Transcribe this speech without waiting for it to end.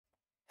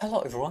Hello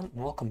everyone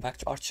and welcome back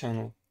to our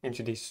channel. In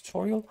today's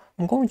tutorial,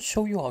 I'm going to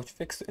show you how to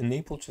fix the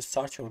enable to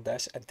start your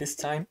dash at this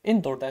time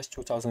in DoorDash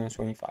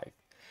 2025.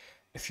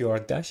 If you are a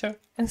dasher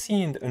and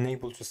seeing the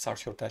enable to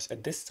start your dash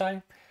at this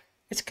time,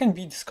 it can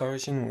be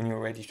discouraging when you're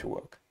ready to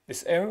work.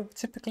 This error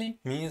typically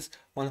means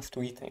one of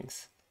three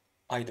things.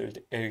 Either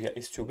the area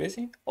is too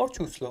busy or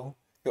too slow,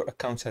 your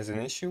account has an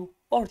issue,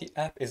 or the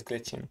app is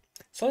glitching.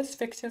 So let's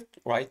fix it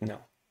right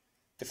now.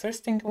 The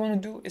first thing you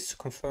want to do is to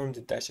confirm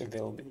the dash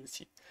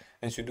availability.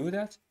 And to do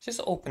that,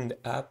 just open the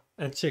app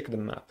and check the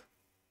map.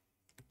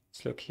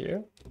 Let's look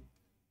here.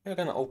 You're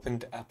going to open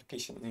the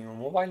application on your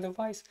mobile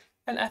device,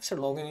 and after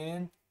logging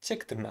in,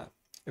 check the map.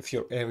 If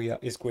your area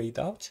is grayed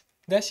out,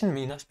 dashing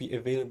may not be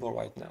available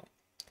right now.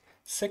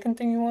 Second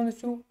thing you want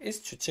to do is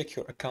to check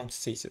your account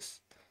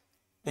status.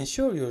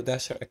 Ensure your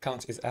dasher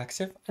account is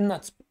active and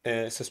not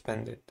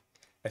suspended.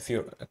 If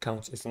your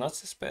account is not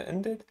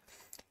suspended,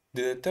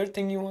 the third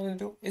thing you want to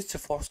do is to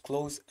force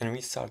close and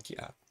restart the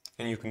app.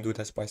 And you can do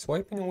this by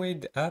swiping away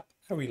the app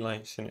and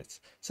relaunching it.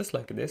 Just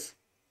like this.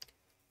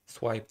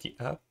 Swipe the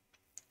app.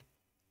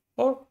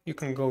 Or you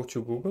can go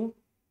to Google.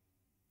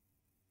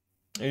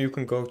 And you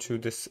can go to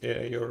this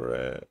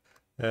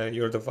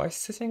your device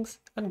settings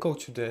and go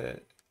to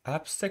the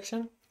apps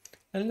section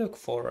and look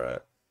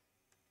for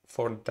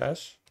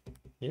Dash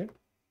here,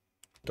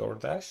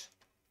 DoorDash,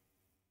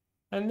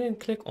 and then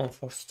click on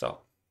force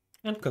stop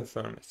and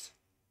confirm it.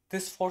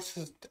 This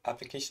forces the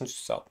application to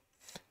stop.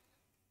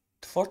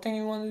 The fourth thing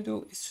you want to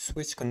do is to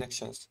switch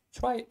connections.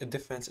 Try a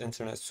different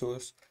internet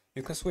source.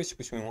 You can switch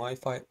between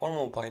Wi-Fi or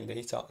mobile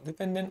data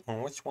depending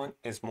on which one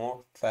is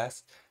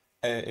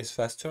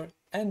faster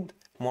and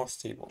more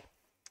stable.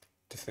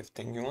 The fifth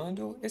thing you want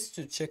to do is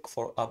to check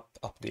for app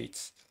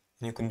updates.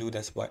 And you can do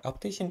this by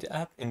updating the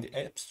app in the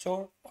App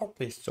Store or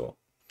Play Store,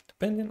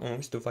 depending on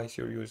which device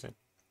you're using.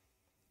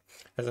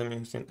 As I'm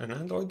using an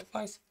Android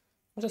device,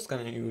 I'm just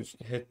gonna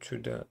head to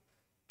the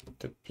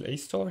Play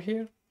Store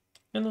here,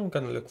 and I'm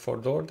gonna look for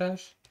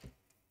DoorDash.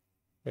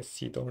 Let's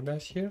see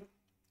DoorDash here,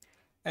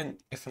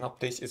 and if an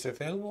update is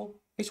available,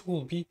 it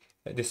will be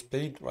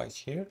displayed right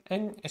here,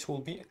 and it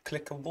will be a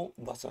clickable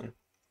button.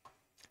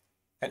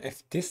 And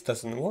if this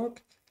doesn't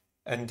work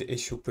and the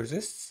issue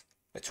persists,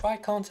 try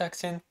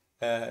contacting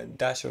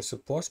Dasher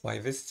support by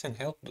visiting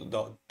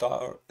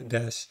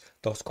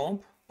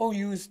help.doordash.com or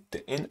use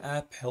the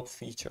in-app help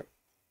feature.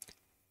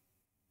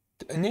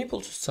 The enable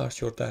to start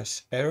your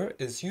dash error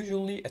is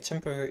usually a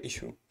temporary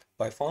issue.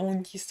 By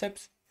following these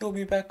steps, you'll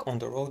be back on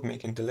the road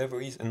making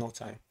deliveries in no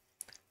time.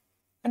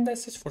 And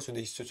that's it for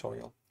today's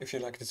tutorial. If you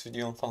liked this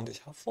video and found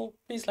it helpful,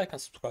 please like and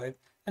subscribe,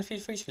 and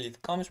feel free to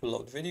leave comments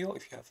below the video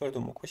if you have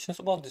further more questions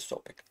about this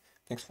topic.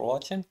 Thanks for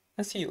watching,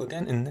 and see you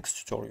again in the next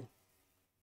tutorial.